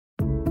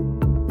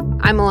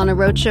I'm Alana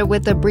Rocha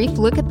with a brief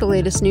look at the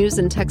latest news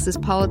in Texas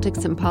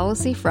politics and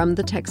policy from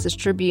the Texas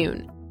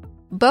Tribune.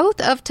 Both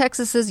of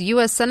Texas's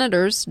U.S.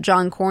 Senators,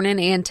 John Cornyn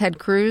and Ted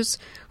Cruz,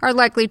 are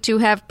likely to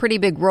have pretty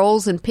big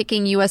roles in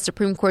picking U.S.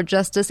 Supreme Court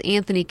Justice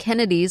Anthony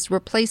Kennedy's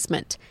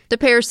replacement. The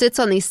pair sits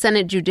on the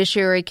Senate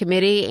Judiciary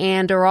Committee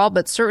and are all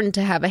but certain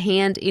to have a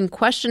hand in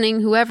questioning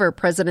whoever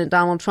President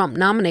Donald Trump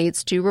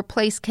nominates to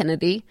replace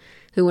Kennedy,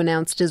 who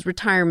announced his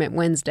retirement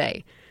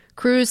Wednesday.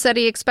 Cruz said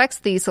he expects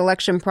the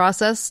selection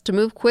process to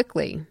move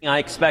quickly. I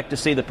expect to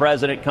see the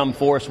president come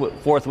forth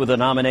with a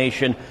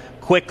nomination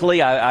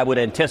quickly. I would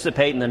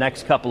anticipate in the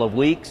next couple of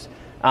weeks.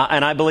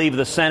 And I believe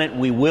the Senate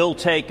we will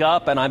take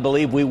up, and I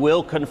believe we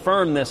will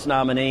confirm this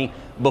nominee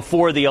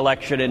before the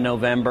election in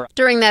November.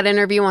 During that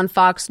interview on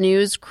Fox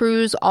News,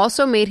 Cruz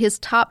also made his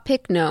top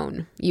pick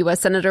known,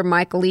 U.S. Senator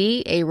Mike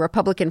Lee, a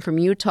Republican from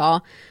Utah,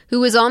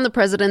 who is on the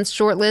president's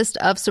shortlist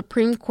of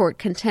Supreme Court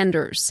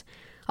contenders.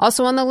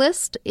 Also on the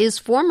list is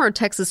former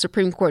Texas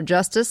Supreme Court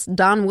Justice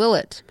Don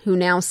Willett, who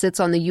now sits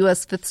on the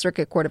U.S. Fifth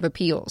Circuit Court of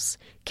Appeals.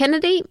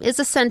 Kennedy is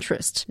a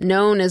centrist,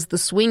 known as the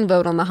swing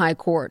vote on the high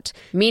court,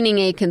 meaning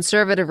a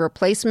conservative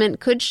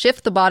replacement could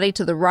shift the body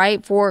to the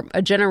right for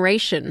a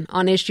generation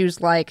on issues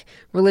like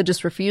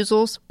religious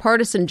refusals,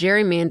 partisan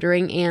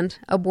gerrymandering, and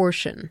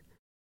abortion.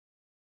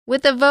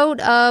 With a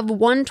vote of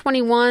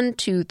 121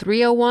 to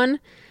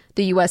 301,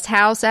 the U.S.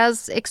 House,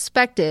 as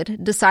expected,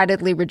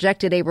 decidedly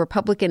rejected a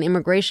Republican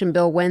immigration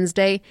bill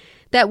Wednesday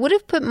that would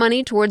have put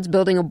money towards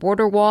building a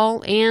border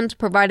wall and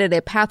provided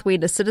a pathway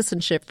to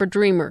citizenship for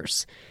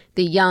Dreamers,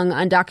 the young,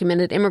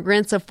 undocumented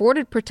immigrants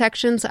afforded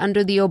protections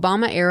under the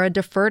Obama-era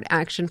Deferred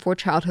Action for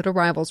Childhood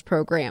Arrivals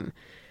program.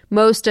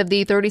 Most of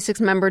the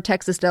 36-member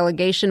Texas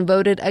delegation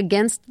voted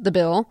against the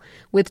bill,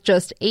 with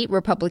just 8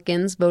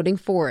 Republicans voting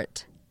for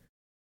it.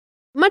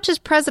 Much as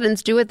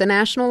presidents do at the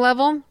national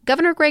level,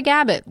 Governor Greg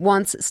Abbott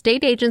wants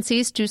state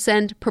agencies to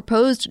send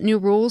proposed new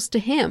rules to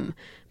him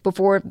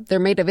before they're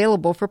made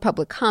available for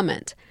public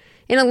comment.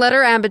 In a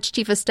letter Abbott's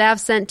chief of staff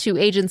sent to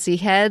agency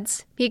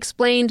heads, he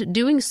explained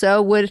doing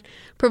so would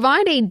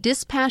provide a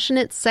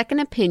dispassionate second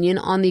opinion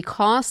on the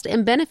cost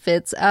and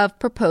benefits of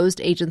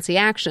proposed agency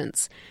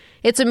actions.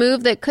 It's a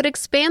move that could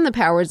expand the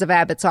powers of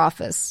Abbott's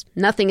office.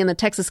 Nothing in the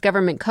Texas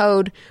government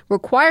code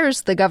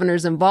requires the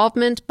governor's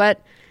involvement,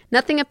 but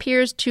nothing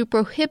appears to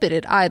prohibit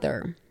it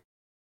either.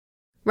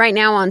 Right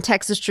now on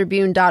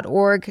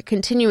TexasTribune.org,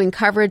 continuing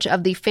coverage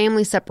of the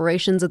family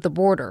separations at the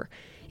border,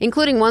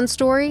 including one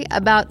story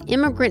about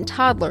immigrant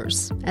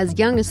toddlers as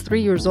young as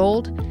 3 years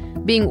old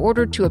being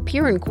ordered to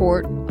appear in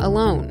court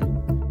alone.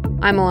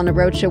 I'm Alana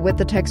Rocha with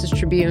the Texas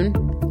Tribune.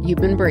 You've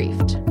been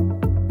briefed.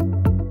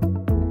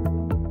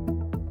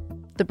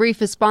 The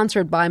brief is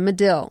sponsored by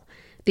Medill.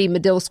 The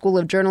Medill School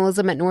of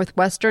Journalism at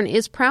Northwestern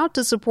is proud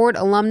to support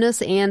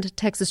alumnus and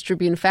Texas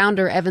Tribune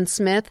founder Evan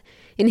Smith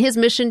in his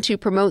mission to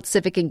promote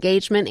civic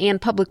engagement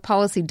and public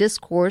policy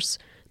discourse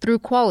through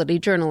quality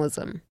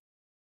journalism.